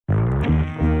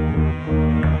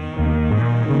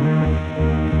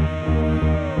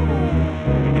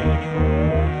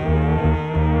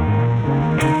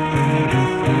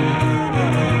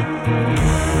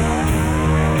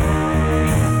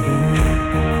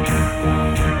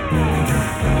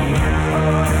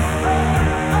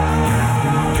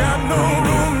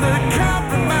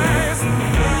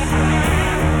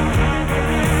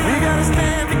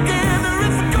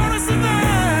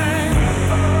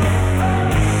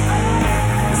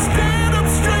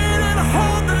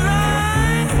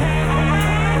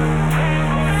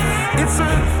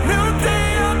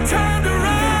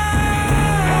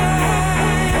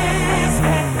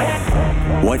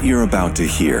What you're about to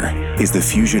hear is the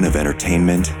fusion of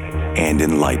entertainment and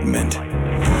enlightenment.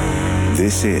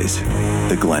 This is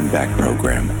the Glenn Beck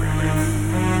Program.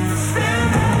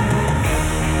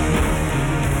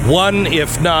 One,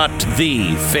 if not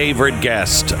the favorite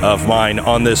guest of mine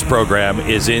on this program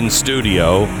is in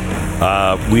studio.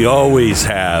 We always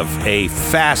have a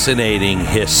fascinating,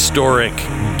 historic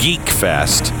Geek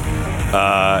Fest.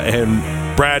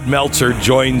 And Brad Meltzer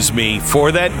joins me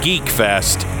for that Geek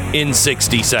Fest in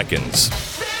 60 seconds.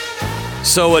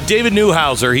 So David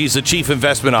Neuhauser, he's the Chief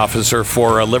Investment Officer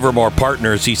for Livermore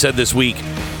Partners. He said this week,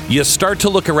 you start to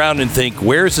look around and think,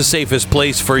 where's the safest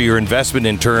place for your investment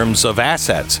in terms of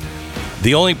assets?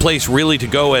 The only place really to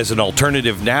go as an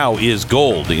alternative now is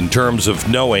gold, in terms of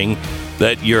knowing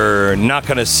that you're not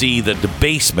going to see the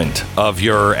debasement of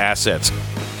your assets.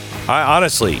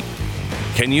 Honestly,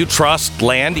 can you trust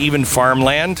land, even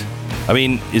farmland? I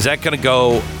mean, is that going to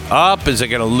go up? Is it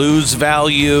going to lose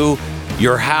value?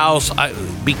 Your house?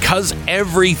 Because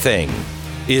everything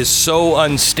is so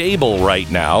unstable right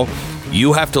now,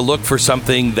 you have to look for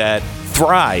something that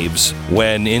thrives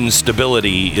when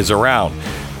instability is around.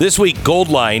 This week,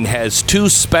 Goldline has two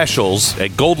specials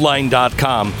at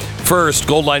goldline.com. First,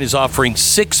 Goldline is offering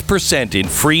 6% in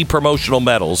free promotional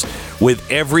metals with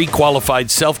every qualified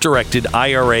self-directed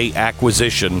IRA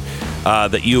acquisition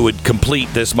that you would complete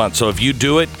this month. So if you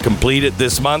do it, complete it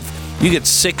this month, you get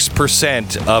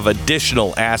 6% of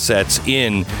additional assets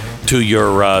in to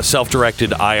your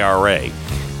self-directed IRA.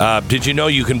 Did you know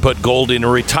you can put gold in a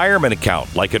retirement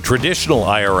account like a traditional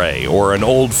IRA or an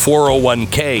old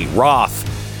 401k, Roth?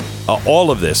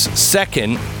 All of this.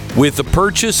 Second, with the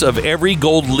purchase of every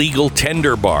gold legal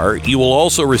tender bar, you will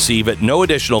also receive at no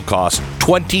additional cost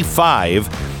 25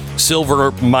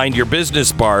 Silver Mind Your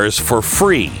Business bars for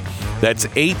free. That's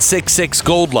 866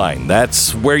 Goldline.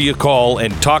 That's where you call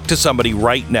and talk to somebody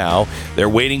right now. They're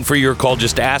waiting for your call.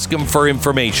 Just ask them for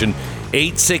information.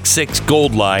 866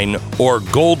 Goldline or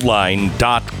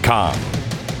goldline.com.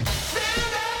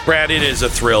 Brad, it is a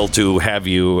thrill to have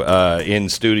you in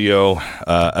studio.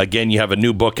 Again, you have a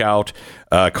new book out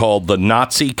called The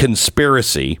Nazi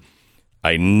Conspiracy.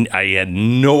 I had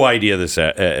no idea this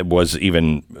was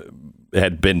even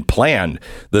had been planned.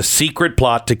 The secret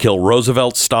plot to kill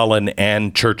Roosevelt, Stalin,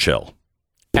 and Churchill.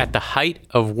 At the height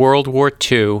of World War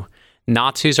II,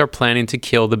 Nazis are planning to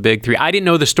kill the big three. I didn't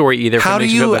know the story either. How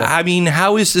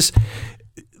is this?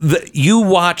 You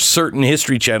watch certain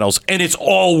history channels, and it's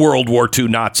all World War II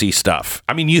Nazi stuff.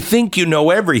 I mean, you think you know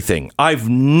everything. I've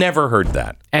never heard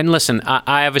that. And listen,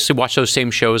 I obviously watch those same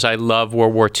shows. I love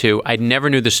World War II. I never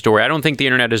knew the story. I don't think the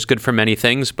internet is good for many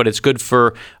things, but it's good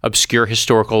for obscure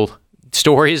historical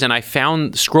stories. And I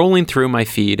found, scrolling through my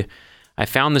feed, I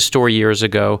found this story years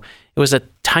ago. It was a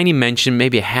tiny mention,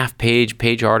 maybe a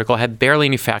half-page article. It had barely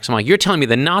any facts. I'm like, you're telling me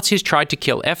the Nazis tried to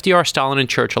kill FDR, Stalin, and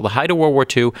Churchill, the height of World War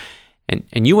II,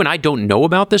 and you and I don't know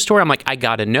about this story? I'm like, I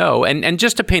got to know. And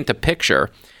just to paint the picture,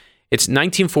 it's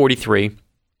 1943.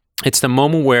 It's the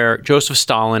moment where Joseph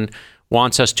Stalin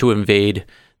wants us to invade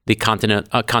the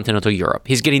continental Europe.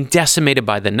 He's getting decimated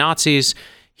by the Nazis.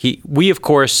 We, of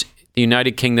course, the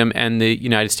United Kingdom and the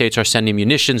United States are sending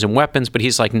munitions and weapons, but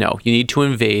he's like, no, you need to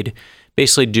invade,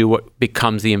 basically do what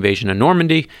becomes the invasion of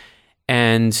Normandy.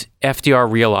 And FDR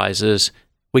realizes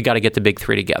we got to get the big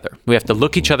three together. We have to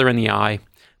look each other in the eye,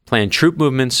 plan troop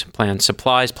movements, plan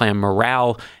supplies, plan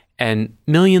morale, and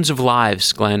millions of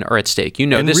lives, Glenn, are at stake. You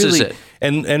know, and this really, is it.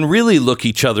 And really look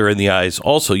each other in the eyes.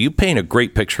 Also, you paint a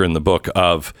great picture in the book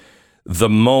of the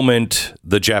moment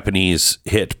the Japanese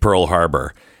hit Pearl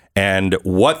Harbor and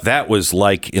what that was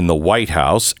like in the White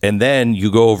House. And then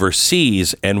you go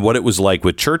overseas and what it was like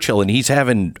with Churchill. And he's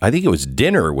having, I think it was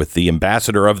dinner with the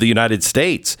ambassador of the United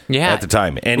States at the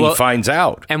time. And he finds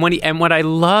out. And what I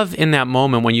love in that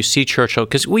moment when you see Churchill,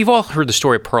 because we've all heard the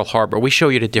story of Pearl Harbor. We show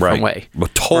you it a different way. A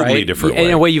totally different way.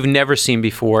 In a way you've never seen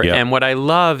before. Yep. And what I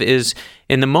love is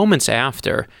in the moments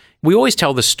after, we always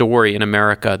tell the story in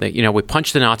America that, you know, we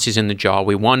punched the Nazis in the jaw.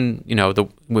 We won, you know,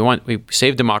 we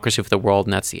saved democracy for the world,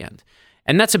 and that's the end.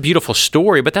 And that's a beautiful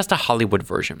story, but that's the Hollywood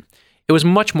version. It was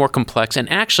much more complex and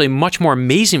actually much more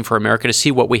amazing for America to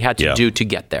see what we had to do to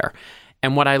get there.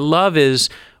 And what I love is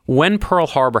when Pearl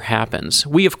Harbor happens,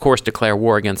 we, of course, declare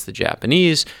war against the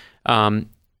Japanese,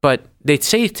 but they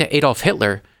say to Adolf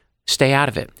Hitler, stay out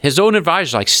of it. His own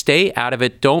advisors are like, stay out of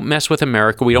it. Don't mess with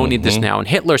America. We don't need this now. And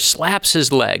Hitler slaps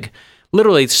his leg,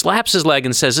 literally slaps his leg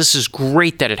and says, this is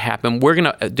great that it happened. We're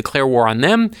going to declare war on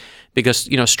them because,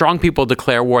 you know, strong people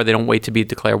declare war. They don't wait to be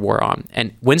declared war on.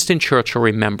 And Winston Churchill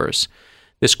remembers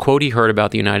this quote he heard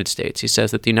about the United States. He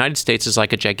says that the United States is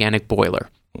like a gigantic boiler.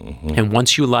 And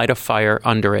once you light a fire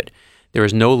under it, There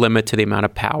is no limit to the amount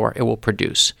of power it will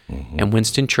produce. And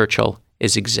Winston Churchill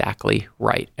is exactly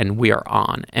right. And we are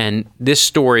on. And this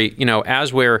story,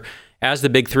 as the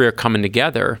big three are coming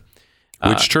together.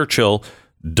 Which Churchill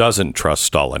doesn't trust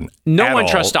Stalin. No one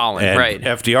trusts Stalin, and right.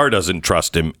 FDR doesn't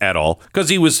trust him at all because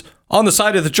he was on the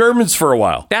side of the Germans for a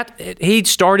while. He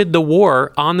started the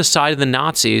war on the side of the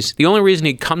Nazis. The only reason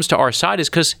he comes to our side is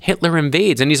because Hitler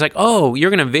invades. And he's like, oh,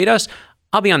 you're going to invade us?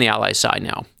 I'll be on the Allies' side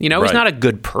now. He's not a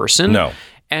good person. No.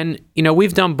 And,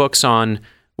 we've done books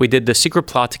we did The Secret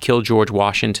Plot to Kill George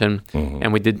Washington,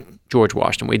 and we did George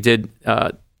Washington. We did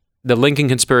the Lincoln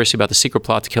Conspiracy about the secret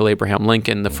plot to kill Abraham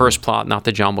Lincoln, the first plot, not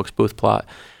the John Wilkes Booth plot.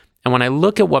 And when I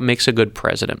look at what makes a good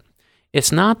president,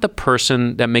 it's not the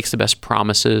person that makes the best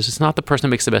promises. It's not the person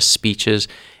that makes the best speeches.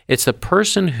 It's the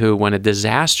person who, when a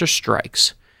disaster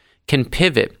strikes, can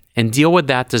pivot and deal with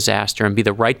that disaster and be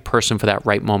the right person for that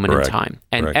right moment in time.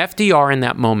 And FDR in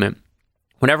that moment,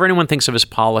 whenever anyone thinks of his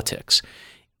politics,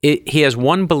 he has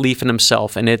one belief in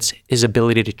himself, and it's his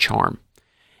ability to charm.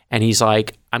 And he's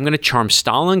like, I'm going to charm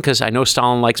Stalin because I know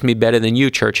Stalin likes me better than you,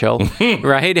 Churchill,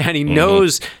 right? And he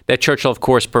knows that Churchill, of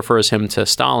course, prefers him to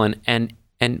Stalin. And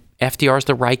FDR is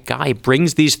the right guy. He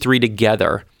brings these three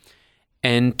together.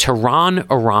 And Tehran,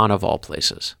 Iran, of all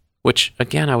places, which,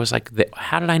 again, I was like,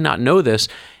 how did I not know this?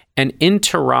 And in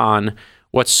Tehran,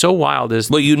 what's so wild is...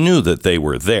 Well, you knew that they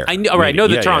were there. I know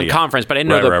the Tehran conference, but I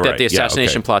didn't know that the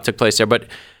assassination plot took place there. But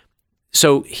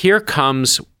so here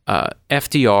comes...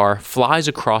 FDR flies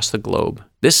across the globe.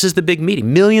 This is the big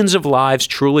meeting. Millions of lives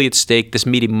truly at stake. This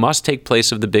meeting must take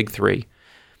place of the big three.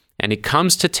 And he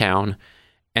comes to town,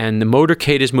 and the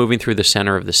motorcade is moving through the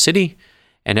center of the city,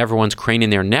 and everyone's craning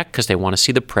their neck because they want to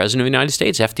see the President of the United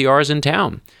States. FDR is in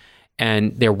town.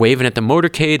 And they're waving at the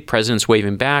motorcade. President's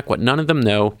waving back. What none of them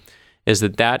know is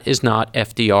that is not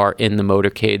FDR in the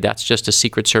motorcade. That's just a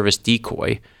Secret Service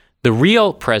decoy. The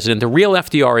real president, the real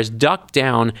FDR, is ducked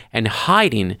down and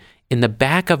hiding in the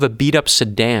back of a beat-up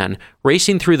sedan,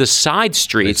 racing through the side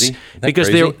streets because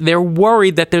they're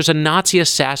worried that there's a Nazi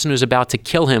assassin who's about to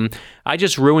kill him. I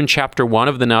just ruined chapter 1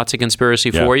 of the Nazi conspiracy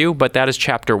for you, but that is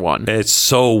chapter 1. It's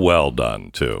so well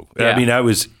done, too. Yeah. I mean,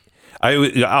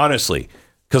 I honestly,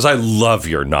 because I love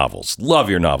your novels.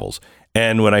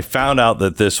 And when I found out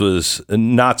that this was a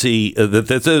Nazi, that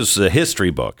this is a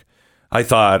history book, I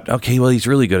thought, okay, well, he's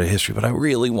really good at history, but I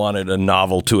really wanted a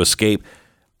novel to escape.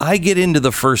 I get into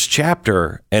the first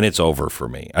chapter and it's over for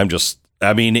me.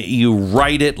 You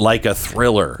write it like a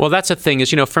thriller. Well, that's the thing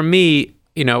is, for me,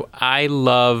 I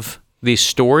love these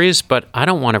stories, but I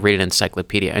don't want to read an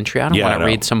encyclopedia entry. I don't want to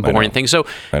read some boring thing. So,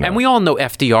 and we all know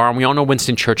FDR, and we all know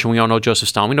Winston Churchill, and we all know Joseph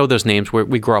Stalin. We know those names.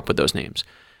 We grew up with those names.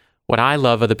 What I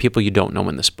love are the people you don't know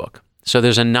in this book. So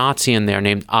there's a Nazi in there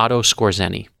named Otto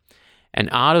Skorzeny. And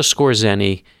Otto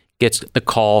Skorzeny gets the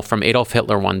call from Adolf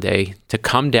Hitler one day to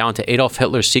come down to Adolf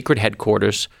Hitler's secret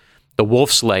headquarters, the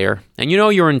Wolf's Lair. And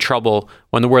you're in trouble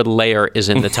when the word lair is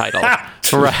in the title,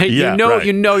 right? Yeah,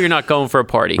 you know you're not going for a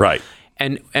party. Right.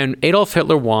 And Adolf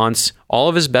Hitler wants all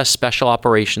of his best special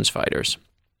operations fighters,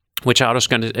 which Otto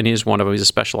Skorzeny, and he's one of them, he's a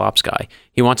special ops guy.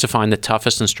 He wants to find the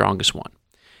toughest and strongest one.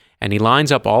 And he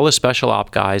lines up all his special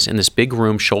op guys in this big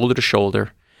room, shoulder to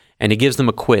shoulder, and he gives them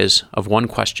a quiz of one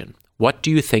question. What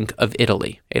do you think of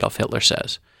Italy? Adolf Hitler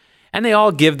says. And they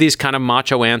all give these kind of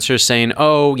macho answers saying,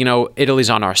 Italy's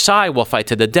on our side. We'll fight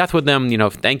to the death with them.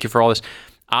 Thank you for all this.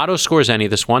 Otto Skorzeny,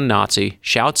 this one Nazi,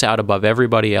 shouts out above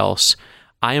everybody else,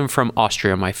 I am from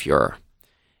Austria, my Fuhrer.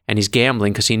 And he's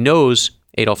gambling because he knows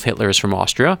Adolf Hitler is from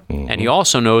Austria. Mm-hmm. And he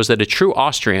also knows that a true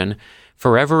Austrian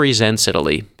forever resents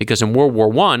Italy because in World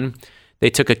War I,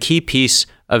 they took a key piece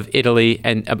of Italy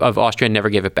and of Austria and never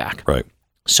gave it back. Right.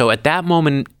 So at that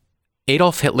moment,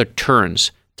 Adolf Hitler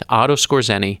turns to Otto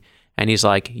Skorzeny and he's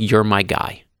like, you're my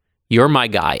guy. You're my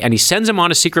guy. And he sends him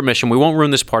on a secret mission. We won't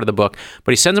ruin this part of the book,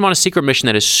 but he sends him on a secret mission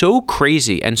that is so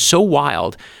crazy and so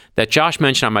wild that Josh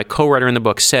mentioned, on my co-writer in the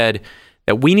book, said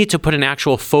that we need to put an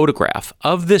actual photograph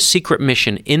of this secret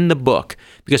mission in the book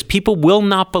because people will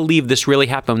not believe this really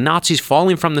happened. Nazis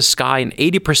falling from the sky, an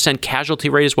 80% casualty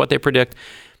rate is what they predict.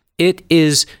 It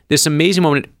is this amazing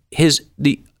moment.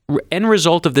 The end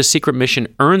result of this secret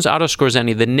mission earns Otto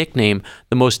Skorzeny the nickname,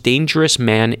 the most dangerous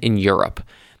man in Europe.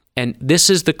 And this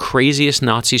is the craziest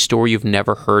Nazi story you've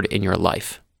never heard in your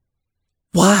life.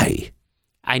 Why?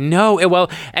 I know. Well,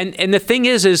 and the thing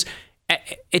is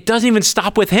it doesn't even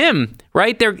stop with him,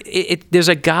 right? There's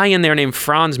a guy in there named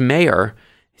Franz Mayer.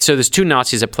 So there's two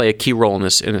Nazis that play a key role in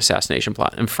this assassination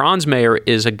plot. And Franz Mayer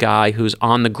is a guy who's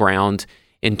on the ground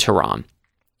in Tehran.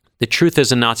 The truth is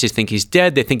the Nazis think he's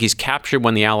dead. They think he's captured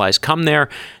when the Allies come there.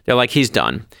 They're like, he's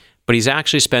done. But he's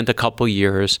actually spent a couple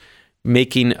years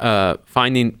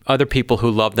finding other people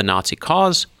who love the Nazi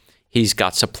cause. He's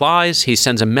got supplies. He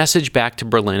sends a message back to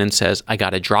Berlin and says, I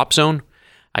got a drop zone.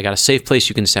 I got a safe place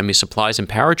you can send me supplies and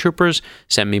paratroopers,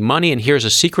 send me money, and here's a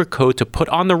secret code to put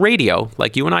on the radio,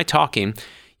 like you and I talking.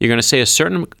 You're going to say a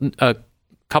certain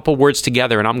couple words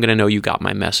together, and I'm going to know you got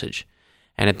my message.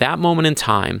 And at that moment in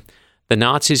time, the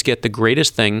Nazis get the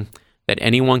greatest thing that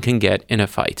anyone can get in a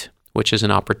fight, which is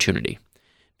an opportunity.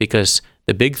 Because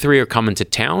the big three are coming to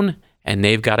town, and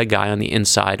they've got a guy on the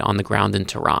inside on the ground in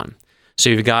Tehran. So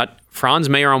you've got Franz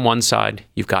Mayer on one side,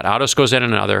 you've got Otto Skorzeny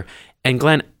on another, and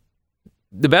Glenn,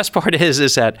 the best part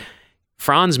is that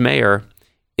Franz Mayer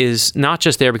is not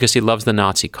just there because he loves the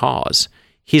Nazi cause.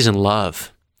 He's in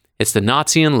love. It's the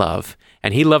Nazi in love.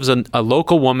 And he loves a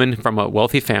local woman from a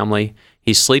wealthy family.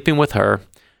 He's sleeping with her.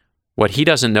 What he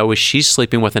doesn't know is she's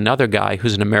sleeping with another guy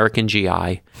who's an American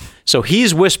GI. So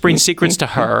he's whispering secrets to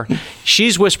her.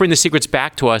 She's whispering the secrets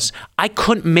back to us. I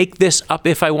couldn't make this up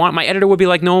if I want. My editor would be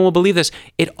like, no one will believe this.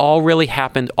 It all really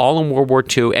happened all in World War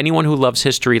II. Anyone who loves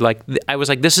history, I was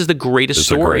like, this is the greatest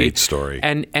story. It's a great story.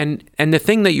 And the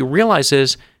thing that you realize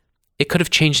is it could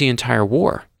have changed the entire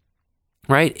war.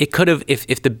 Right? It could have,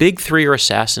 if the big three are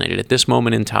assassinated at this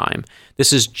moment in time,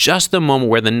 this is just the moment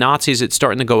where the Nazis, it's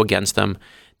starting to go against them.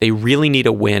 They really need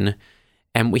a win.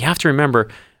 And we have to remember,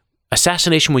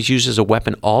 assassination was used as a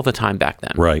weapon all the time back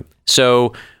then. Right.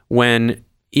 So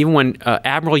even when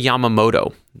Admiral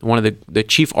Yamamoto, one of the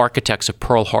chief architects of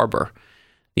Pearl Harbor,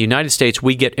 the United States,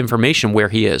 we get information where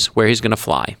he is, where he's going to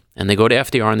fly. And they go to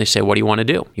FDR and they say, what do you want to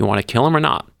do? You want to kill him or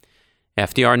not?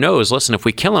 FDR knows, listen, if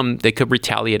we kill him, they could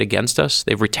retaliate against us.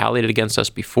 They've retaliated against us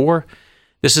before.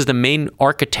 This is the main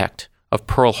architect of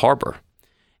Pearl Harbor.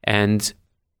 And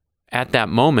at that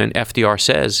moment, FDR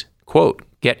says, quote,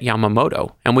 get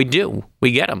Yamamoto. And we do.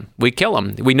 We get him. We kill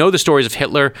him. We know the stories of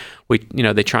Hitler.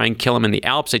 They try and kill him in the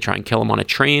Alps. They try and kill him on a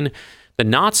train. The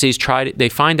Nazis they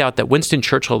find out that Winston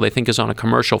Churchill, they think, is on a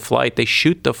commercial flight. They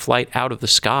shoot the flight out of the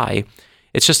sky.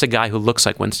 It's just a guy who looks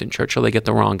like Winston Churchill. They get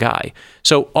the wrong guy.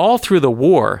 So all through the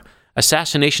war,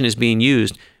 assassination is being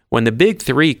used. When the big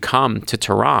three come to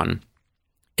Tehran,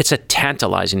 it's a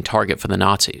tantalizing target for the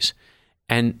Nazis.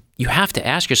 And you have to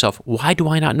ask yourself, why do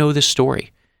I not know this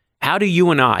story? How do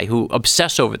you and I, who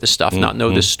obsess over this stuff, not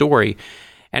know this story?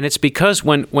 And it's because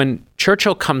when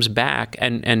Churchill comes back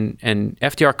and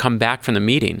FDR come back from the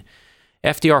meeting,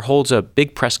 FDR holds a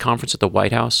big press conference at the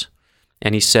White House,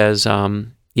 and he says,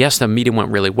 yes, the meeting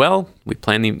went really well. We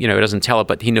planned he doesn't tell it,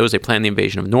 but he knows they planned the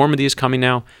invasion of Normandy is coming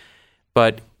now.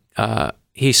 But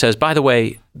he says, by the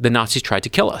way, the Nazis tried to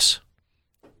kill us.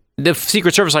 The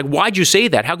Secret Service is like, why'd you say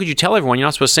that? How could you tell everyone? You're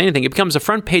not supposed to say anything. It becomes the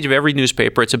front page of every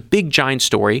newspaper. It's a big, giant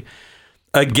story.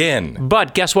 Again.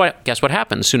 But guess what? Guess what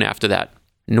happens soon after that?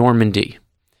 Normandy.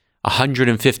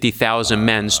 150,000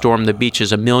 men storm the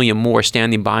beaches, 1 million more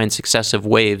standing by in successive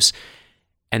waves.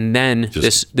 And then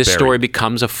this story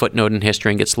becomes a footnote in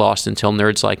history and gets lost until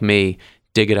nerds like me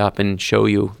dig it up and show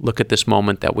you, look at this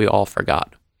moment that we all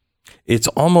forgot. It's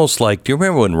almost like, do you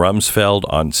remember when Rumsfeld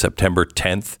on September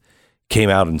 10th came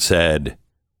out and said,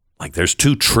 like, there's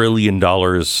 $2 trillion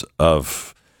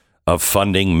of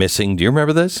funding missing? Do you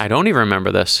remember this? I don't even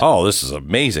remember this. Oh, this is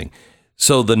amazing.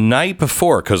 So the night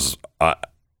before, because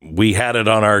we had it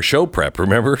on our show prep,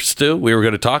 remember, Stu? We were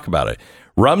going to talk about it.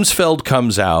 Rumsfeld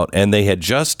comes out, and they had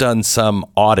just done some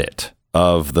audit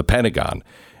of the Pentagon.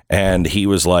 And he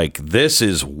was like, this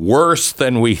is worse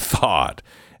than we thought.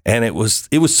 And it was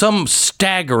some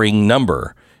staggering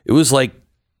number. It was like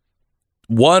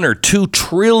 $1 or $2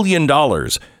 trillion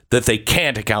that they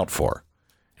can't account for.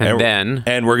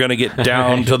 And we're going to get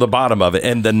down to the bottom of it.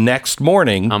 And the next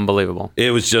morning, unbelievable.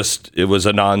 It was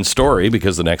a non-story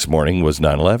because the next morning was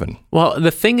 9/11. Well,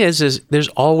 the thing is there's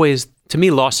always, to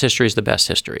me, lost history is the best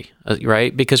history,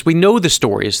 right? Because we know the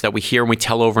stories that we hear and we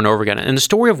tell over and over again. And the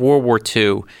story of World War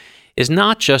II is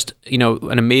not just,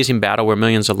 an amazing battle where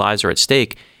millions of lives are at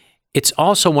stake. It's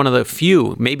also one of the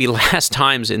few, maybe last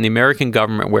times in the American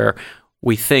government where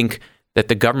we think that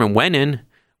the government went in,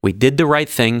 we did the right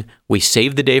thing, we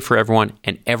saved the day for everyone,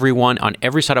 and everyone on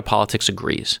every side of politics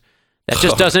agrees. That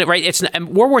just doesn't, right?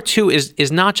 World War II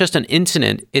is not just an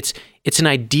incident, it's an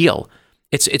ideal.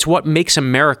 It's what makes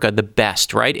America the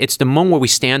best, right? It's the moment where we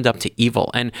stand up to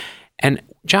evil. And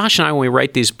Josh and I, when we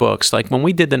write these books, like when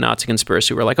we did the Nazi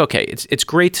conspiracy, we're like, okay, it's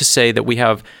great to say that we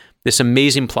have this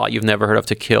amazing plot you've never heard of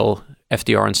to kill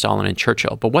FDR and Stalin and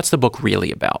Churchill, but what's the book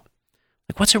really about?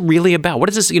 Like, what's it really about? What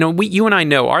is this? You and I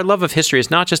know our love of history is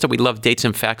not just that we love dates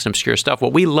and facts and obscure stuff.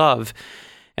 What we love,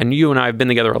 and you and I have been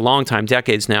together a long time,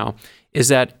 decades now, is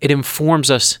that it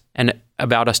informs us and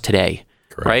about us today,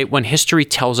 correct, right? When history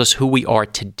tells us who we are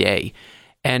today.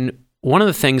 And one of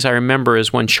the things I remember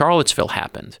is when Charlottesville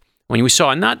happened. When we saw,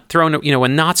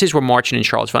 when Nazis were marching in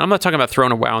Charlottesville, I'm not talking about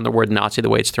throwing around the word Nazi the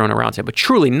way it's thrown around today, but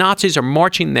truly Nazis are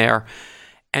marching there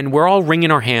and we're all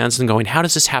wringing our hands and going, how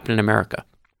does this happen in America?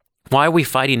 Why are we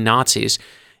fighting Nazis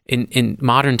in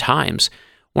modern times?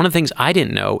 One of the things I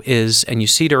didn't know is, and you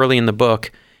see it early in the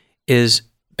book, is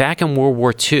back in World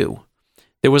War II,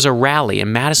 there was a rally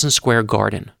in Madison Square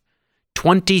Garden.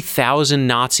 20,000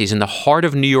 Nazis in the heart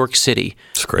of New York City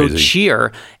who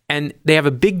cheer, and they have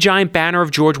a big giant banner of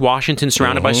George Washington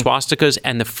surrounded by swastikas,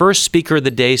 and the first speaker of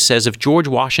the day says, if George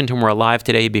Washington were alive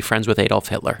today, he'd be friends with Adolf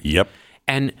Hitler. Yep.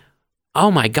 And oh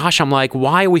my gosh, I'm like,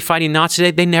 why are we fighting Nazis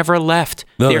today? They never left.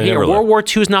 No, They're here. Never World left. War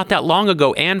II is not that long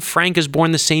ago. Anne Frank is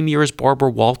born the same year as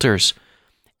Barbara Walters.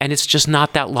 And it's just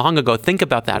not that long ago. Think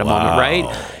about that a moment,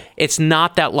 right? It's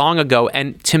not that long ago.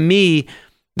 And to me,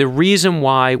 the reason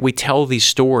why we tell these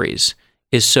stories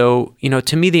is so,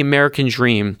 to me, the American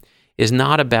dream is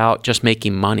not about just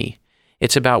making money.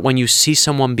 It's about when you see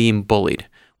someone being bullied,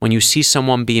 when you see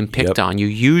someone being picked on, you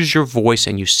use your voice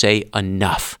and you say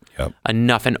enough.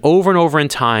 Enough. And over in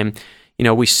time,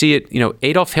 we see it,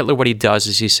 Adolf Hitler, what he does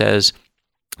is he says,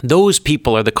 those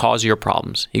people are the cause of your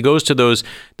problems. He goes to those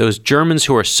Germans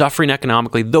who are suffering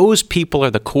economically. Those people are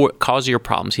the cause of your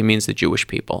problems. He means the Jewish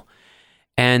people.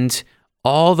 And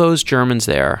all those Germans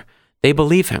there, they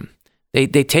believe him. They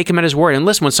take him at his word. And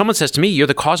listen, when someone says to me, you're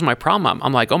the cause of my problem,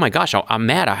 I'm like, oh my gosh, I'm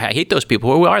mad. I hate those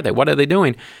people. Who are they? What are they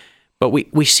doing? But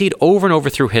we see it over and over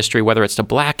through history, whether it's the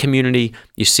black community,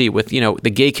 you see it with,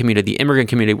 the gay community, the immigrant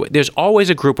community. There's always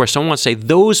a group where someone wants to say,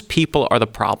 those people are the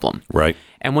problem. Right.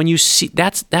 And when you see,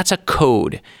 that's a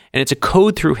code. And it's a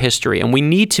code through history. And we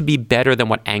need to be better than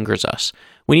what angers us.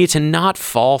 We need to not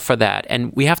fall for that.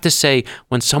 And we have to say,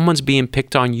 when someone's being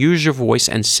picked on, use your voice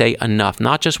and say enough.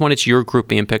 Not just when it's your group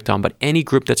being picked on, but any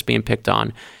group that's being picked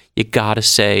on. You got to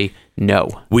say no.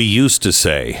 We used to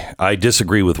say, I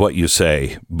disagree with what you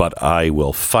say, but I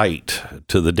will fight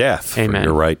to the death for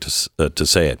your right to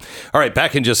say it. All right,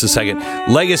 back in just a second.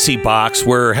 Legacy Box.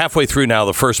 We're halfway through now,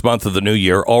 the first month of the new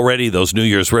year. Already those New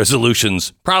Year's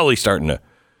resolutions probably starting to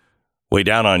weigh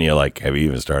down on you. Like, have you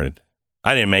even started?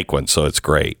 I didn't make one, so it's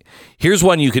great. Here's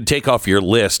one you could take off your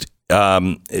list.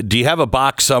 Do you have a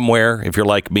box somewhere? If you're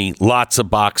like me, lots of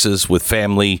boxes with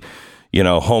family,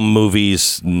 home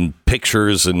movies and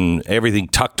pictures and everything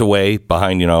tucked away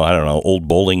behind, old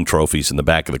bowling trophies in the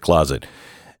back of the closet.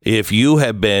 If you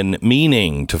have been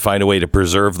meaning to find a way to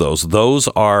preserve those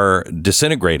are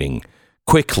disintegrating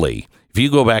quickly. If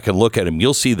you go back and look at them,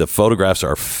 you'll see the photographs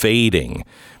are fading.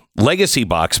 Legacy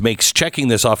Box makes checking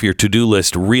this off your to-do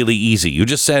list really easy. You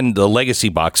just send the Legacy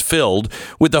Box filled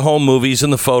with the home movies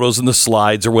and the photos and the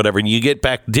slides or whatever, and you get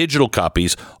back digital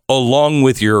copies along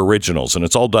with your originals, and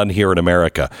it's all done here in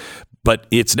America. But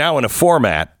it's now in a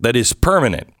format that is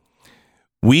permanent.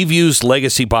 We've used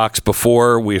Legacy Box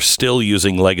before. We're still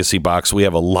using Legacy Box. We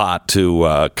have a lot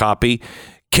to copy.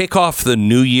 Kick off the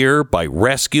new year by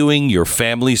rescuing your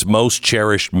family's most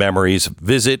cherished memories.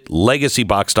 Visit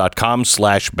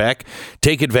legacybox.com/Beck.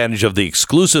 Take advantage of the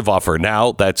exclusive offer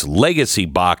now. That's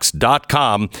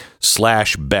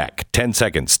legacybox.com/Beck. 10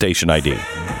 seconds, station ID.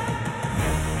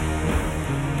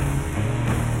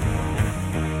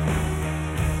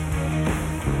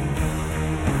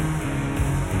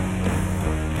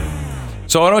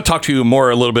 So I want to talk to you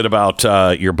a little bit about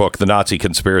your book, The Nazi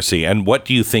Conspiracy, and what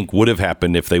do you think would have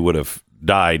happened if they would have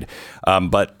died?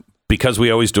 But because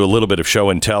we always do a little bit of show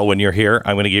and tell when you're here,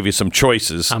 I'm going to give you some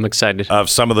choices. I'm excited. Of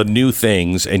some of the new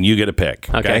things, and you get a pick.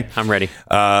 Okay, I'm ready.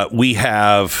 We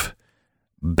have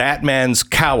Batman's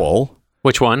cowl.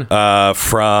 Which one?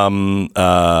 From,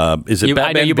 is it Batman?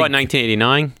 I know you bought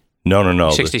 1989.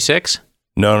 No. 66?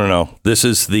 No. This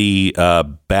is the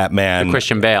Batman. The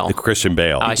Christian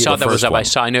Bale. I saw that was up. I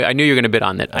knew you were going to bid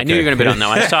on it. Okay. I knew you were going to bid on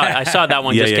that. I saw that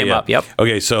one came up. Yep.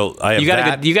 Okay, so I have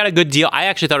you got a good deal. I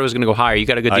actually thought it was going to go higher. You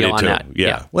got a good deal on that.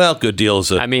 Yeah. Well, good deal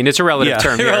is it's a relative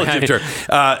term. Relative term.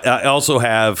 I also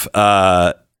have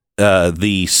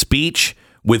the speech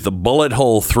with the bullet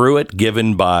hole through it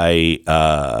given by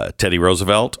Teddy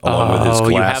Roosevelt along with his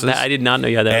glasses. You have that? I did not know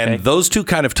you had that. And those two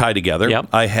kind of tie together. Yep.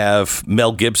 I have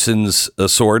Mel Gibson's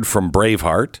sword from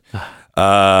Braveheart.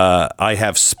 I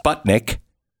have Sputnik.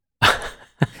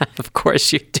 Of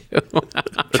course you do.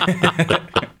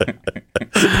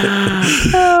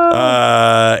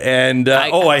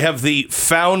 I have the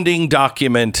founding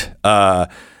document of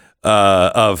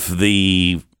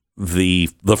the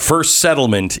first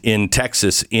settlement in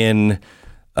Texas in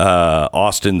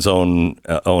Austin's own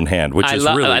hand, which is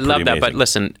really I love that. amazing. But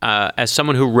listen, as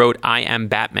someone who wrote "I Am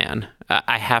Batman,"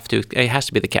 I have to. It has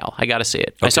to be the cowl. I got to see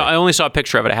it. Okay. I only saw a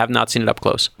picture of it. I have not seen it up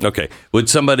close. Okay. Would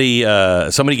somebody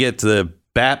get the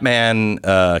Batman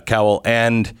cowl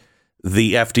and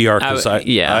the FDR?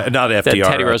 Not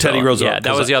FDR. Teddy Roosevelt. Yeah,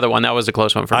 that was the other one. That was a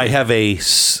close one for me. I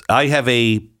have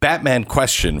a Batman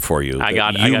question for you. I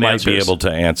got might answers. Be able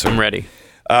to answer. I'm ready.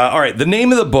 All right. The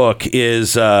name of the book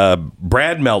is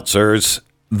Brad Meltzer's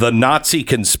The Nazi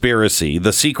Conspiracy: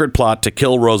 The Secret Plot to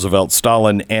Kill Roosevelt,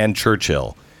 Stalin, and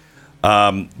Churchill.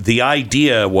 The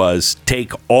idea was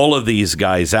take all of these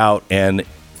guys out and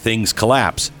things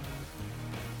collapse.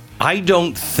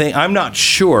 I'm not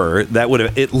sure that would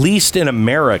have, at least in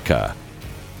America,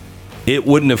 it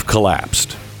wouldn't have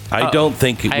collapsed. I don't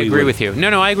think I agree with you.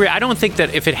 No, I agree. I don't think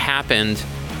that if it happened.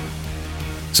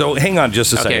 So hang on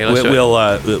just a second.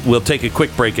 We'll take a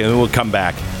quick break and then we'll come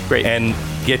back. Great. And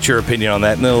get your opinion on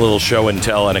that, and then a little show and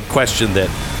tell and a question that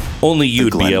only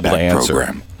you'd be able to answer.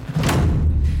 Program.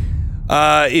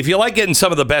 If you like getting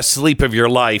some of the best sleep of your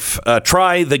life,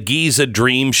 try the Giza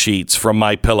Dream Sheets from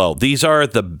MyPillow. These are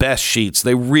the best sheets.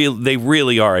 They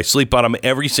really are. I sleep on them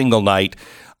every single night.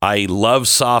 I love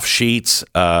soft sheets.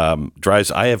 I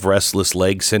have restless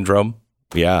leg syndrome.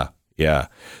 Yeah.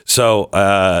 So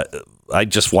I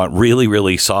just want really,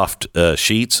 really soft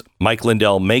sheets. Mike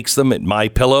Lindell makes them at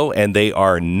MyPillow, and they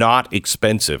are not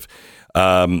expensive.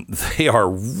 They are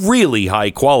really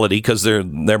high quality because they're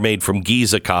made from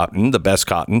Giza cotton, the best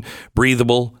cotton,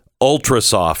 breathable, ultra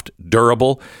soft,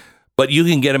 durable. But you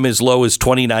can get them as low as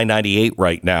 $29.98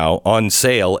 right now on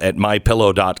sale at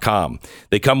MyPillow.com.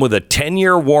 They come with a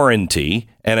 10-year warranty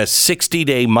and a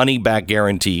 60-day money-back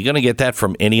guarantee. You're going to get that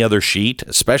from any other sheet,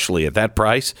 especially at that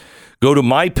price. Go to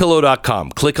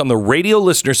MyPillow.com, click on the radio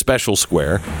listener special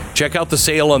square, check out the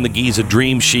sale on the Giza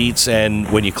Dream Sheets, and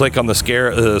when you click on the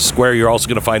square, you're also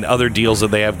going to find other deals that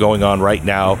they have going on right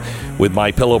now with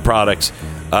MyPillow products.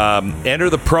 Enter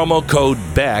the promo code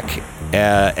Beck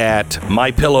at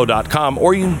MyPillow.com,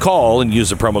 or you can call and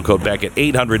use the promo code Beck at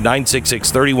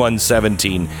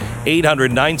 800-966-3117,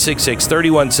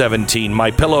 800-966-3117,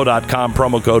 MyPillow.com,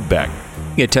 promo code Beck.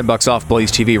 Get $10 off Blaze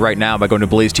TV right now by going to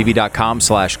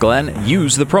blazetv.com/Glenn.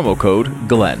 Use the promo code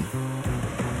Glenn.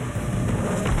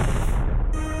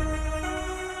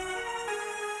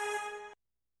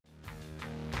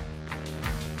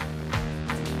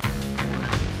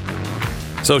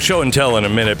 So show and tell in a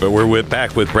minute, but we're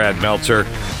back with Brad Meltzer,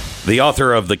 the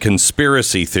author of The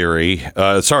Conspiracy Theory,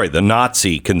 the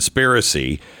Nazi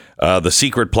Conspiracy, the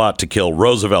secret plot to kill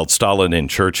Roosevelt, Stalin, and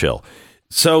Churchill.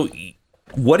 So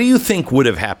what do you think would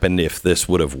have happened if this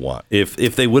would have won? If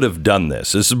they would have done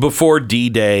this? This is before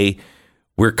D-Day.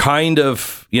 We're kind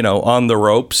of, on the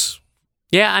ropes.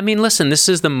 Yeah, I mean, listen, this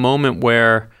is the moment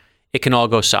where it can all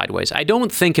go sideways. I don't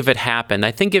think if it happened,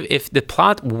 I think if the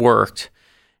plot worked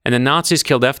and the Nazis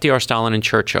killed FDR, Stalin, and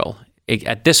Churchill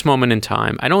at this moment in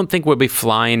time, I don't think we'll be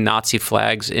flying Nazi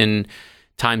flags in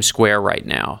Times Square right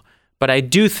now. But I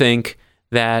do think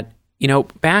that,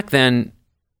 back then,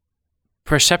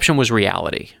 perception was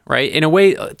reality, right? In a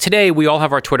way, today we all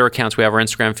have our Twitter accounts, we have our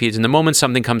Instagram feeds, and the moment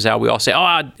something comes out, we all say,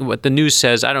 what the news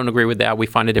says, I don't agree with that, we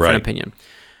find a different opinion.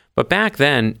 But back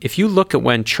then, if you look at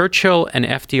when Churchill and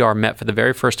FDR met for the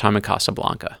very first time in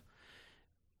Casablanca,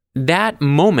 that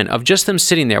moment of just them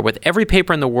sitting there with every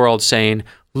paper in the world saying,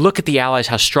 look at the Allies,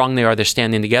 how strong they are, they're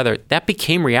standing together, that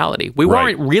became reality. We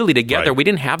weren't really together. We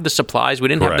didn't have the supplies, we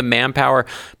didn't have the manpower,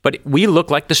 but we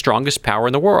looked like the strongest power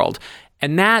in the world.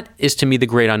 And that is, to me, the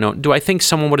great unknown. Do I think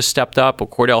someone would have stepped up, or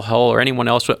Cordell Hull, or anyone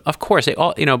else? Of course.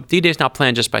 D-Day is not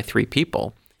planned just by 3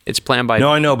 people. It's planned by...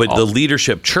 No, I know, but the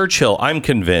leadership, Churchill, I'm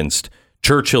convinced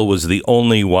Churchill was the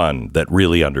only one that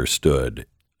really understood.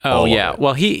 Oh, yeah.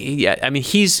 Well, he's,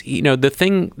 the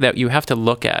thing that you have to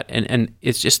look at, and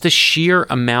it's just the sheer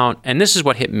amount, and this is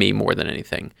what hit me more than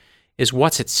anything, is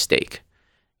what's at stake.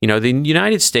 The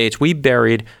United States, we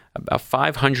buried about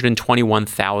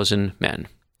 521,000 men.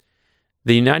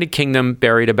 The United Kingdom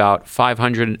buried about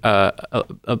 500,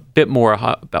 a bit more,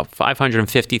 about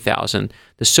 550,000.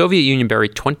 The Soviet Union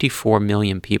buried 24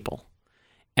 million people.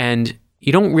 And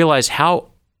you don't realize how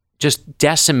just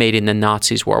decimating the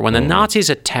Nazis were. When the Nazis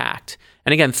attacked,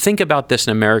 and again, think about this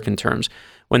in American terms,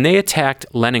 when they attacked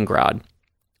Leningrad,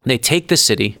 they take the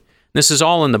city, this is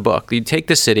all in the book, you take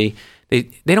the city, they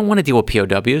don't want to deal with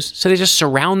POWs, so they just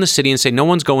surround the city and say, no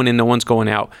one's going in, no one's going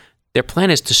out. Their plan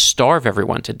is to starve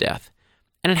everyone to death.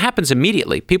 And it happens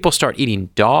immediately. People start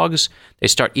eating dogs. They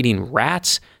start eating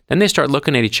rats. Then they start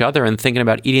looking at each other and thinking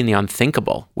about eating the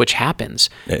unthinkable, which happens.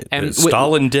 And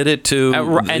Stalin did it to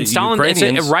and Stalin,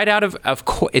 Ukrainians. Right out of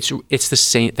course, it's the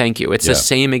same. Thank you. It's the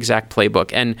same exact playbook.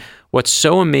 And what's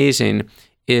so amazing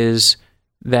is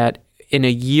that in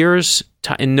a year's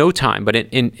time, in no time, but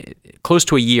in close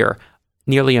to a year,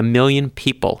 nearly 1 million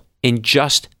people in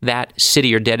just that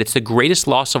city are dead. It's the greatest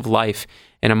loss of life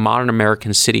in a modern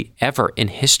American city ever in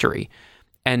history.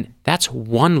 And that's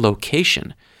one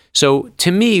location. So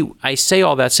to me, I say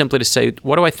all that simply to say,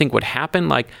 what do I think would happen?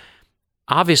 Like,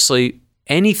 obviously,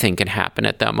 anything can happen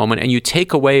at that moment. And you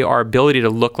take away our ability to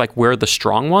look like we're the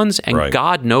strong ones, and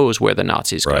God knows where the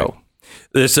Nazis go.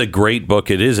 This is a great book.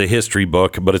 It is a history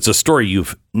book, but it's a story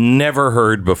you've never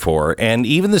heard before. And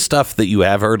even the stuff that you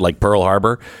have heard, like Pearl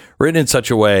Harbor, written in such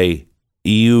a way,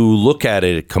 you look at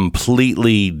it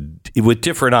completely with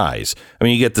different eyes. I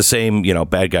mean, you get the same,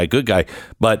 bad guy, good guy,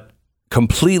 but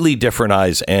completely different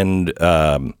eyes. And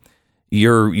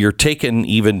you're taken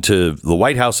even to the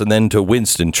White House and then to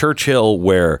Winston Churchill,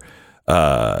 where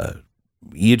I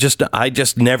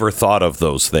just never thought of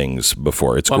those things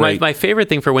before. It's great. My favorite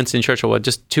thing for Winston Churchill,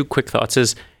 just two quick thoughts,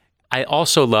 is I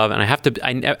also love, and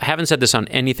I haven't said this on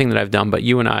anything that I've done, but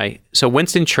you and I, so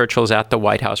Winston Churchill's at the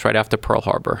White House right after Pearl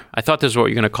Harbor. I thought this is what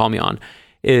you're going to call me on,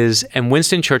 and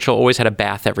Winston Churchill always had a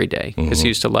bath every day because he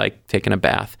used to like taking a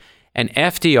bath. And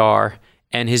FDR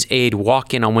and his aide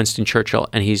walk in on Winston Churchill,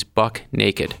 and he's buck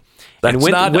naked. That's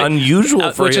not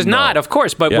unusual for him. Which is not, of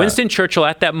course, but Winston Churchill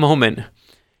at that moment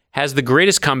has the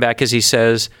greatest comeback as he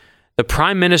says, the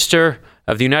Prime Minister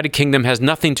of the United Kingdom has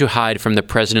nothing to hide from the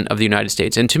President of the United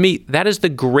States. And to me, that is the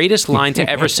greatest line to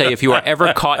ever say if you are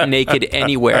ever caught naked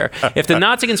anywhere. If the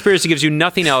Nazi conspiracy gives you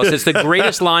nothing else, it's the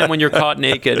greatest line when you're caught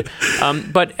naked.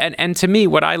 But to me,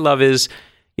 what I love is,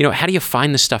 how do you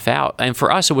find this stuff out? And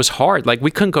for us, it was hard. Like,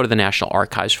 we couldn't go to the National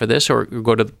Archives for this or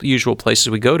go to the usual places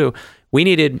we go to. We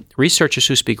needed researchers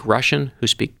who speak Russian, who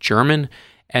speak German.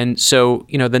 And so,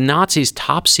 the Nazis'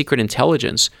 top secret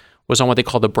intelligence was on what they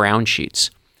call the brown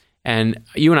sheets. And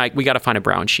you and I, we got to find a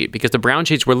brown sheet because the brown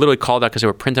sheets were literally called out because they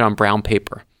were printed on brown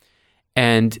paper.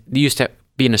 And they used to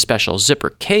be in a special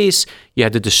zipper case. You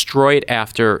had to destroy it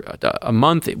after a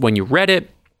month when you read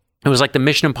it. It was like the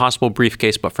Mission Impossible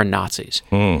briefcase, but for Nazis.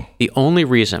 The only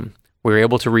reason we were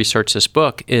able to research this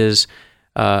book is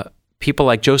people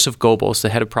like Joseph Goebbels, the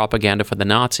head of propaganda for the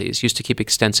Nazis, used to keep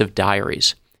extensive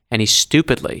diaries. And he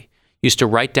stupidly used to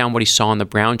write down what he saw on the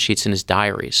brown sheets in his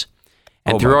diaries.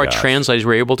 And through our translators, we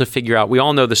were able to figure out, we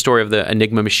all know the story of the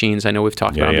Enigma machines. I know we've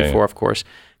talked about them before, of course,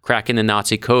 cracking the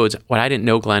Nazi codes. What I didn't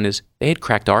know, Glenn, is they had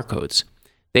cracked our codes.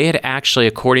 They had actually,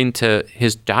 according to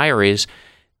his diaries,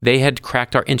 they had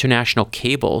cracked our international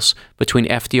cables between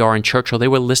FDR and Churchill. They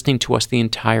were listening to us the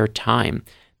entire time.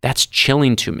 That's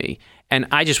chilling to me. And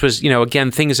I just was,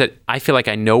 again, things that I feel like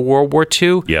I know World War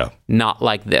II, not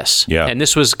like this. And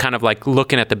this was kind of like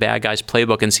looking at the bad guys'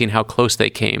 playbook and seeing how close they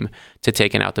came to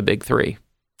taking out the big three.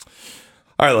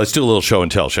 All right, let's do a little show and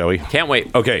tell, shall we? Can't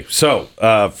wait. Okay, so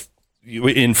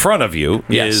in front of you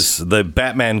is the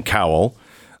Batman cowl.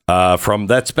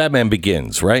 That's Batman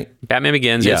Begins, right? Batman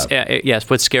Begins, yes,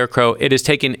 with Scarecrow. It is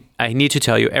taking, I need to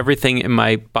tell you, everything in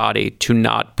my body to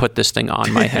not put this thing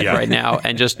on my head right now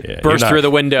and just burst through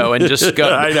the window and just go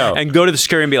and go to the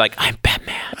screen and be like, I'm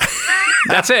Batman.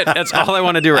 That's it. That's all I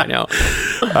want to do right now.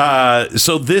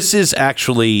 So this is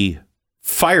actually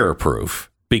fireproof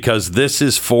because this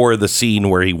is for the scene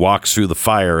where he walks through the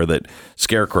fire that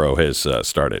Scarecrow has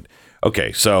started.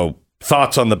 Okay, so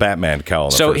thoughts on the Batman cowl?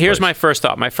 So here's my first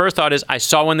thought. My first thought is I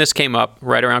saw when this came up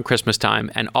right around Christmas time,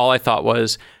 and all I thought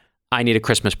was, I need a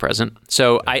Christmas present.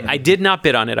 So I did not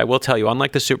bid on it. I will tell you,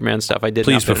 unlike the Superman stuff, I did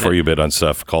Please, not bid before you bid on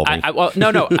stuff, call me.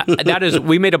 That is,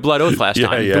 we made a blood oath last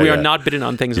time. We are not bidding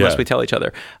on things unless we tell each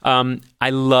other. I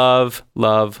love,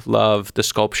 love, love the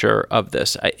sculpture of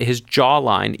this. His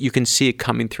jawline, you can see it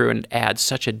coming through, and it adds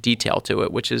such a detail to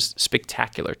it, which is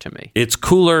spectacular to me. It's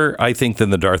cooler, I think,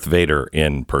 than the Darth Vader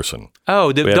in person.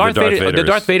 Oh, the Darth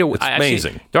Vader. It's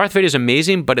amazing. Darth Vader is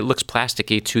amazing, but it looks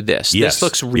plasticky to this. Yes. This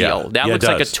looks real. That looks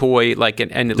like a toy,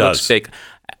 and it looks fake.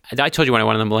 I told you when I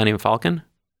went on the Millennium Falcon.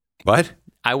 What?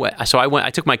 I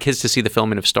took my kids to see the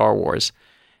filming of Star Wars,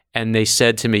 and they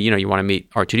said to me, you want to meet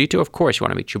R2-D2? Of course. You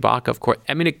want to meet Chewbacca? Of course.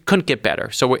 I mean, it couldn't get better.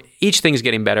 So each thing's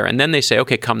getting better, and then they say,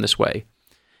 okay, come this way,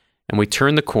 and we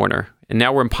turn the corner, and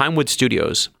now we're in Pinewood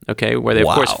Studios, okay, where they of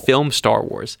course film Star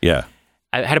Wars. Yeah.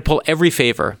 I had to pull every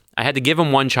favor. I had to give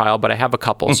them one child, but I have a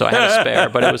couple, so I had a spare.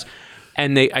 But it was,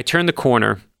 and I turned the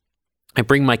corner. I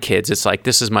bring my kids. It's like,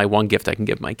 this is my one gift I can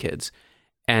give my kids.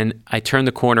 And I turn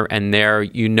the corner, and there,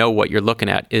 what you're looking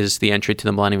at is the entry to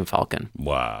the Millennium Falcon.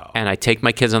 Wow. And I take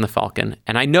my kids on the Falcon,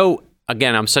 and I know,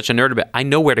 again, I'm such a nerd about it, I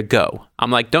know where to go.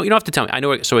 I'm like, you don't have to tell me. I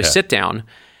know. So I sit down,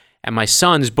 and my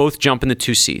sons both jump in the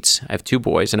two seats. I have two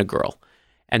boys and a girl.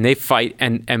 And they fight,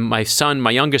 and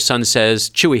my youngest son says,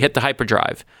 Chewie, hit the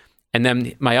hyperdrive. And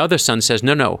then my other son says,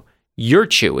 no, you're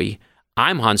Chewie.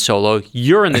 I'm Han Solo.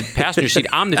 You're in the passenger seat.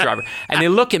 I'm the driver. And they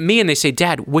look at me and they say,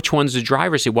 Dad, which one's the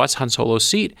driver's seat? What's Han Solo's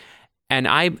seat? And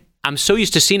I'm so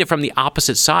used to seeing it from the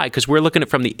opposite side because we're looking at it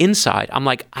from the inside. I'm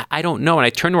like, I don't know. And I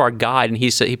turn to our guide and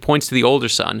he points to the older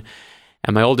son.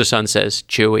 And my older son says,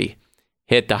 Chewie,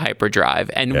 hit the hyperdrive.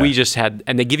 And we just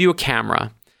and they give you a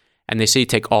camera and they say,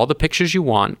 take all the pictures you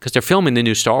want because they're filming the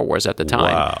new Star Wars at the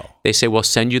time. Wow. They say, we'll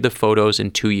send you the photos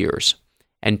in 2 years.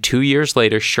 And 2 years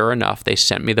later, sure enough, they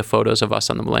sent me the photos of us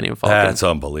on the Millennium Falcon. That's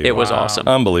unbelievable. It was awesome.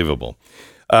 Unbelievable.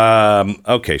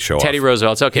 Okay, show Teddy off.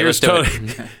 Roosevelt's. Okay, Here's let's do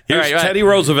it. Here's Teddy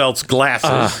Roosevelt's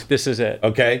glasses. This is it.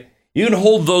 Okay? You can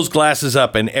hold those glasses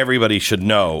up and everybody should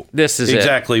know This is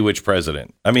exactly which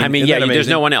president. I mean, yeah, there's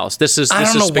no one else. This is I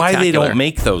don't know why they spectacular. don't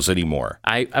make those anymore.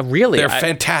 I really... They're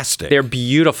fantastic. They're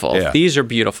beautiful. Yeah. These are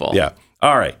beautiful. Yeah.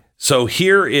 All right. So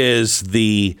here is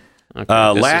the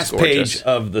last page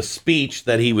of the speech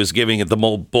that he was giving at the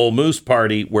Bull Moose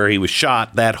party where he was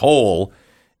shot. That hole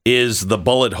is the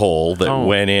bullet hole that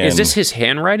went in. Is this his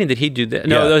handwriting? Did he do that?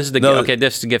 No, this is the gift. Okay,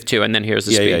 this is the gift too. And then here's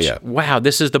the speech. Yeah. Wow,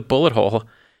 this is the bullet hole.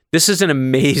 This is an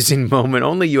amazing moment.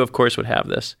 Only you, of course, would have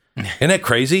this. Isn't that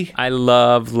crazy? I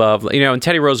love, and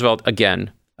Teddy Roosevelt,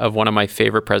 again, of one of my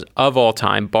favorite presidents of all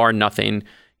time, bar nothing.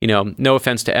 No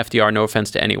offense to FDR, no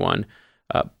offense to anyone.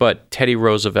 But Teddy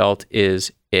Roosevelt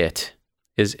is it.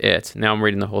 Now I'm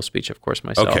reading the whole speech, of course,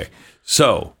 myself. Okay,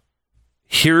 so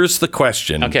here's the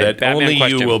question that Batman only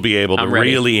question. you will be able to I'm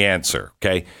ready. really answer.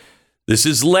 Okay, this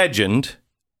is legend,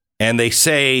 and they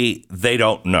say they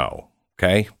don't know.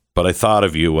 Okay, but I thought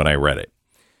of you when I read it.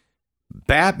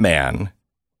 Batman,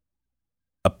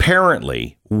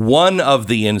 apparently, one of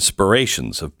the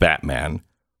inspirations of Batman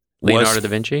Leonardo da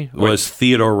Vinci was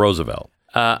Theodore Roosevelt.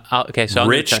 Okay, so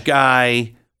Rich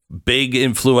guy, big,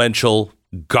 influential,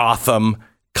 Gotham,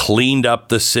 cleaned up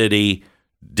the city,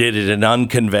 did it an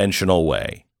unconventional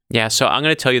way. Yeah, so I'm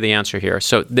going to tell you the answer here.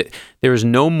 So there is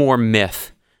no more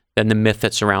myth than the myth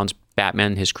that surrounds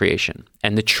Batman and his creation.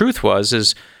 And the truth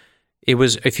was,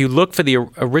 if you look for the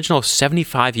original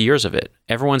 75 years of it,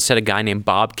 everyone said a guy named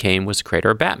Bob Kane was the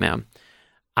creator of Batman.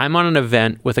 I'm on an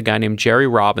event with a guy named Jerry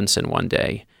Robinson one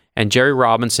day, and Jerry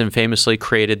Robinson famously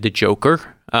created the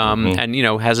Joker, and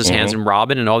has his hands in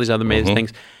Robin and all these other amazing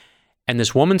things. And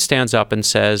this woman stands up and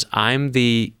says, I'm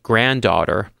the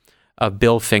granddaughter of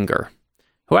Bill Finger,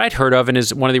 who I'd heard of and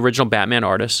is one of the original Batman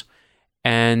artists.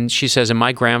 And she says, and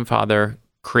my grandfather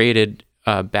created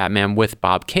Batman with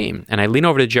Bob Kane. And I lean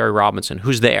over to Jerry Robinson,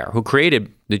 who's there, who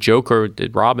created the Joker,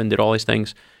 did Robin, did all these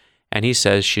things. And he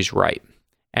says, she's right.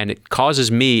 And it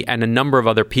causes me and a number of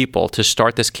other people to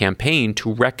start this campaign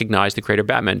to recognize the creator of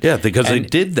Batman. Yeah, because they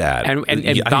did that. And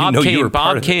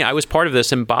Bob Kane, I was part of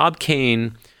this, and Bob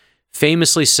Kane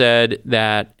famously said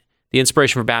that the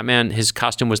inspiration for Batman, his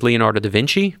costume was Leonardo da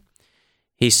Vinci.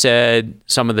 He said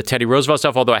some of the Teddy Roosevelt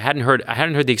stuff, although I hadn't heard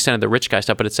the extent of the rich guy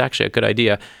stuff, but it's actually a good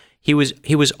idea. He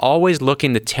was always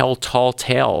looking to tell tall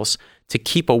tales to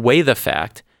keep away the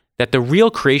fact that the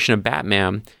real creation of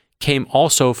Batman came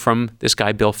also from this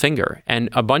guy, Bill Finger. And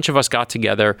a bunch of us got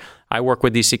together. I work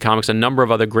with DC Comics. A number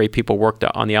of other great people worked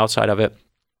on the outside of it.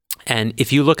 And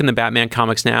if you look in the Batman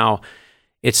comics now,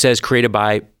 it says created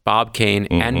by Bob Kane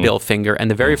and Bill Finger.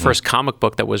 And the very first comic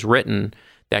book that was written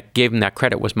that gave him that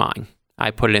credit was mine.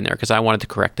 I put it in there because I wanted to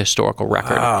correct the historical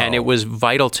record. Wow. And it was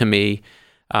vital to me.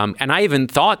 And I even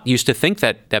used to think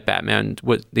that Batman,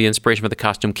 the inspiration for the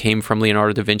costume came from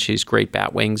Leonardo da Vinci's great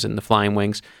bat wings and the flying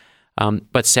wings.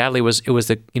 But sadly, it was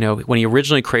when he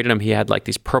originally created him, he had like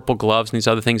these purple gloves and these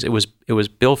other things. It was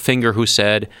Bill Finger who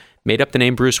made up the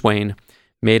name Bruce Wayne,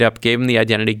 gave him the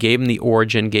identity, gave him the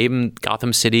origin, gave him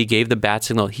Gotham City, gave the bat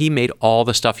signal. He made all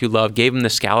the stuff you love, gave him the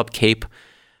scallop cape.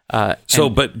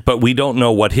 But we don't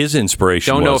know what his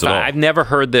inspiration was at all. I've never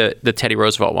heard the Teddy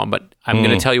Roosevelt one, but I'm going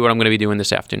to tell you what I'm going to be doing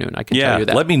this afternoon. I can tell you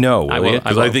that. Let me know. I will,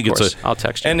 because I think it's I'll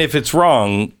text you. And if it's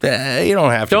wrong, you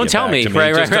don't have to. Don't tell me.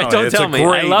 Right. Don't tell me.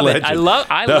 I love it. I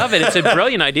love it. It's a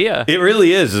brilliant idea. It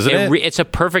really is, isn't it? It's a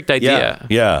perfect idea.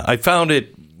 Yeah. I found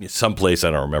it someplace,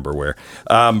 I don't remember where.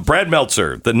 Brad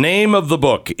Meltzer, the name of the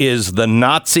book is The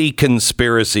Nazi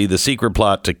Conspiracy, the secret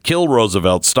plot to kill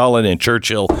Roosevelt, Stalin, and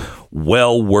Churchill.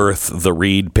 Well worth the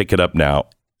read. Pick it up now.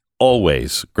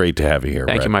 Always great to have you here,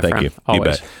 Thank Brad. you, my friend. You. Always.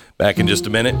 You bet. Back in just a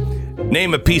minute.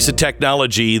 Name a piece of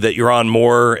technology that you're on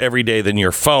more every day than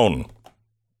your phone.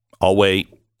 I'll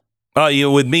wait.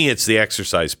 With me, it's the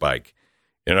exercise bike.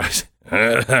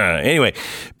 Anyway,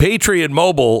 Patriot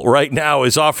Mobile right now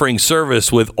is offering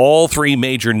service with all three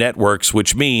major networks,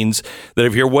 which means that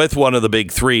if you're with one of the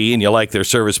big three and you like their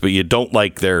service but you don't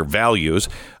like their values,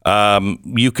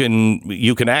 you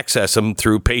can access them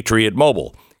through Patriot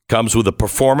Mobile. Comes with a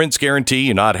performance guarantee.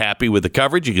 You're not happy with the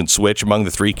coverage, you can switch among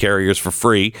the 3 carriers for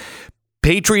free.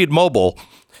 Patriot Mobile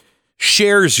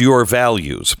shares your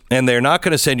values, and they're not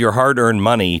going to send your hard-earned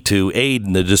money to aid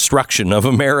in the destruction of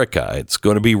America. It's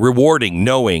going to be rewarding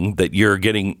knowing that you're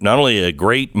getting not only a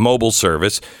great mobile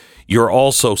service, you're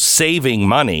also saving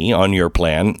money on your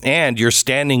plan, and you're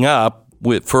standing up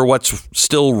for what's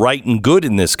still right and good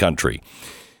in this country.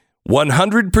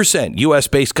 100%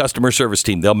 U.S.-based customer service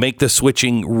team. They'll make the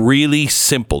switching really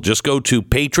simple. Just go to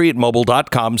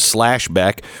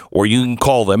patriotmobile.com/Beck, or you can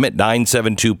call them at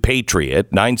 972-PATRIOT,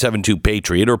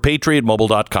 972-PATRIOT, or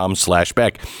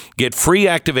patriotmobile.com/Beck. Get free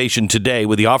activation today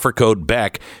with the offer code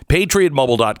Beck.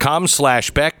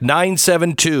 patriotmobile.com/Beck,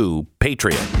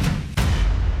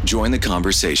 972-PATRIOT. Join the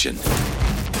conversation.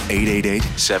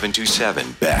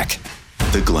 888-727-BECK.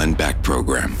 The Glenn Beck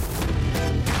Program.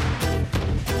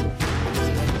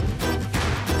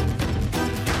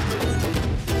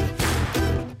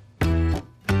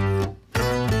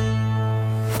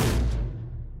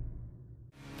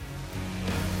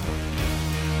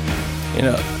 You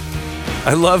know,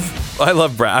 I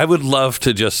love Brad. I would love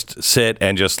to just sit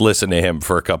and just listen to him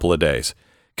for a couple of days,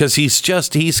 because he's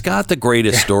got the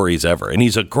greatest stories ever, and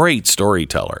he's a great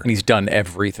storyteller. And he's done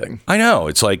everything. I know.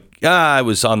 It's like, I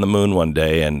was on the moon one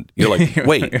day, and you're like,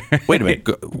 wait a minute.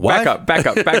 What? Back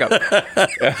up.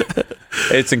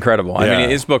 It's incredible. I mean,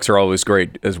 his books are always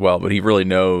great as well, but he really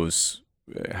knows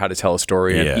how to tell a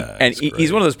story. And,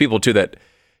 he's one of those people too that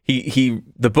he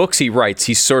the books he writes,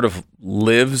 he sort of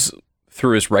lives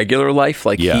through his regular life.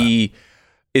 Like he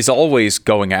is always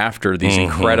going after these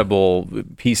incredible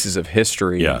pieces of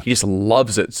history. Yeah. He just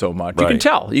loves it so much. Right.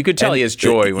 You can tell he has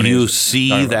joy when you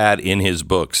see that in his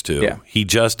books too. Yeah. He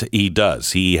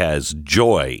does. He has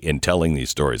joy in telling these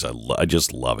stories. I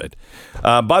just love it.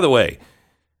 By the way,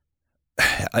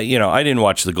 I didn't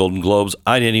watch the Golden Globes.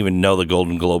 I didn't even know the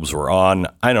Golden Globes were on.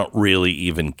 I don't really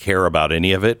even care about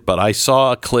any of it, but I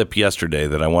saw a clip yesterday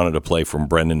that I wanted to play from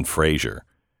Brendan Fraser.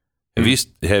 Have you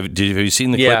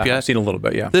seen the clip yet? I've seen a little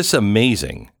bit, yeah. This is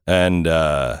amazing. And,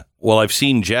 I've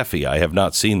seen Jeffy. I have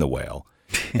not seen The Whale.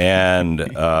 And,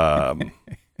 but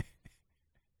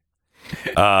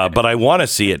I want to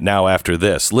see it now after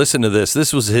this. Listen to this.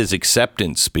 This was his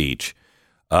acceptance speech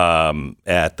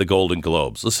at the Golden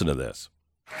Globes. Listen to this.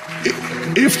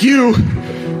 If you,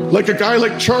 like a guy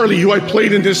like Charlie, who I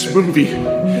played in this movie,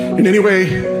 in any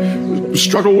way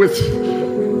struggle with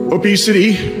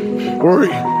obesity, or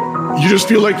you just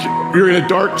feel like you're in a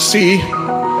dark sea,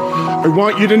 I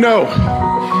want you to know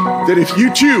that if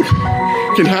you too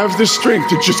can have the strength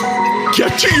to just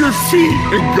get to your feet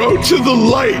and go to the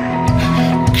light,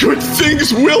 good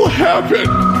things will happen.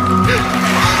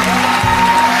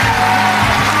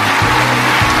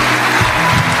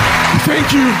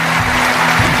 Thank you.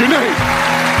 Good night.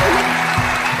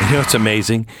 You know what's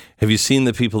amazing? Have you seen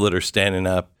the people that are standing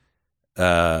up?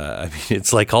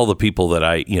 It's like all the people that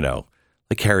like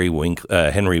Henry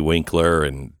Winkler,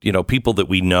 and people that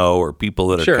we know, or people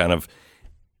that are kind of,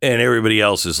 and everybody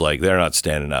else is like, they're not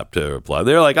standing up to reply.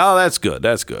 They're like, oh, that's good.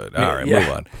 All right, move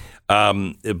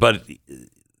on. But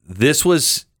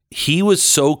he was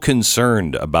so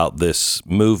concerned about this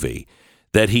movie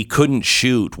that he couldn't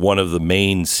shoot one of the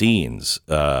main scenes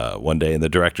one day, and the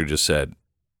director just said,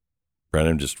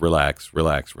 Brendan, just relax,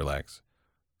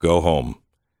 go home,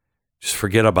 just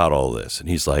forget about all this. And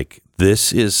he's like,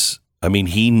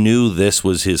 he knew this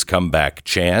was his comeback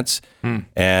chance,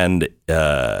 and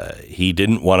he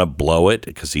didn't want to blow it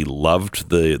because he loved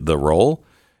the role.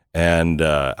 And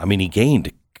he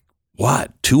gained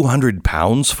 200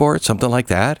 pounds for it, something like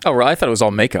that. Oh, really? I thought it was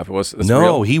all makeup. It's no,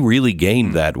 real. he really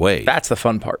gained that weight. That's the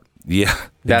fun part. Yeah,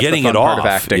 that's getting the fun it part off of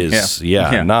acting. is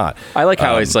not. I like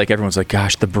how it's like everyone's like,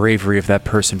 gosh, the bravery of that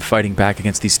person fighting back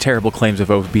against these terrible claims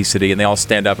of obesity, and they all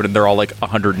stand up and they're all like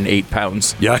 108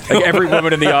 pounds. Yeah, like every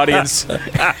woman in the audience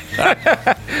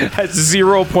has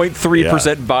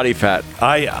 0.3% body fat.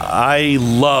 I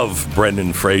love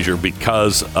Brendan Fraser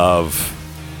because of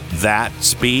that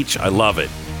speech. I love it,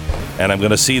 and I'm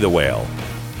going to see The Whale,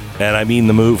 and I mean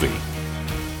the movie,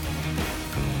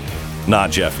 not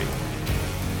Jeffy.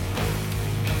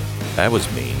 That was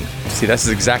mean. See, that's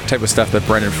the exact type of stuff that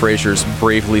Brendan Fraser's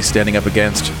bravely standing up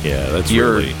against. Yeah, that's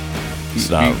you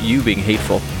being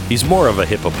hateful. He's more of a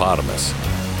hippopotamus,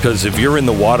 because if you're in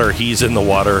the water, he's in the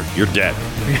water, you're dead.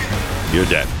 You're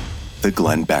dead. The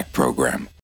Glenn Beck Program.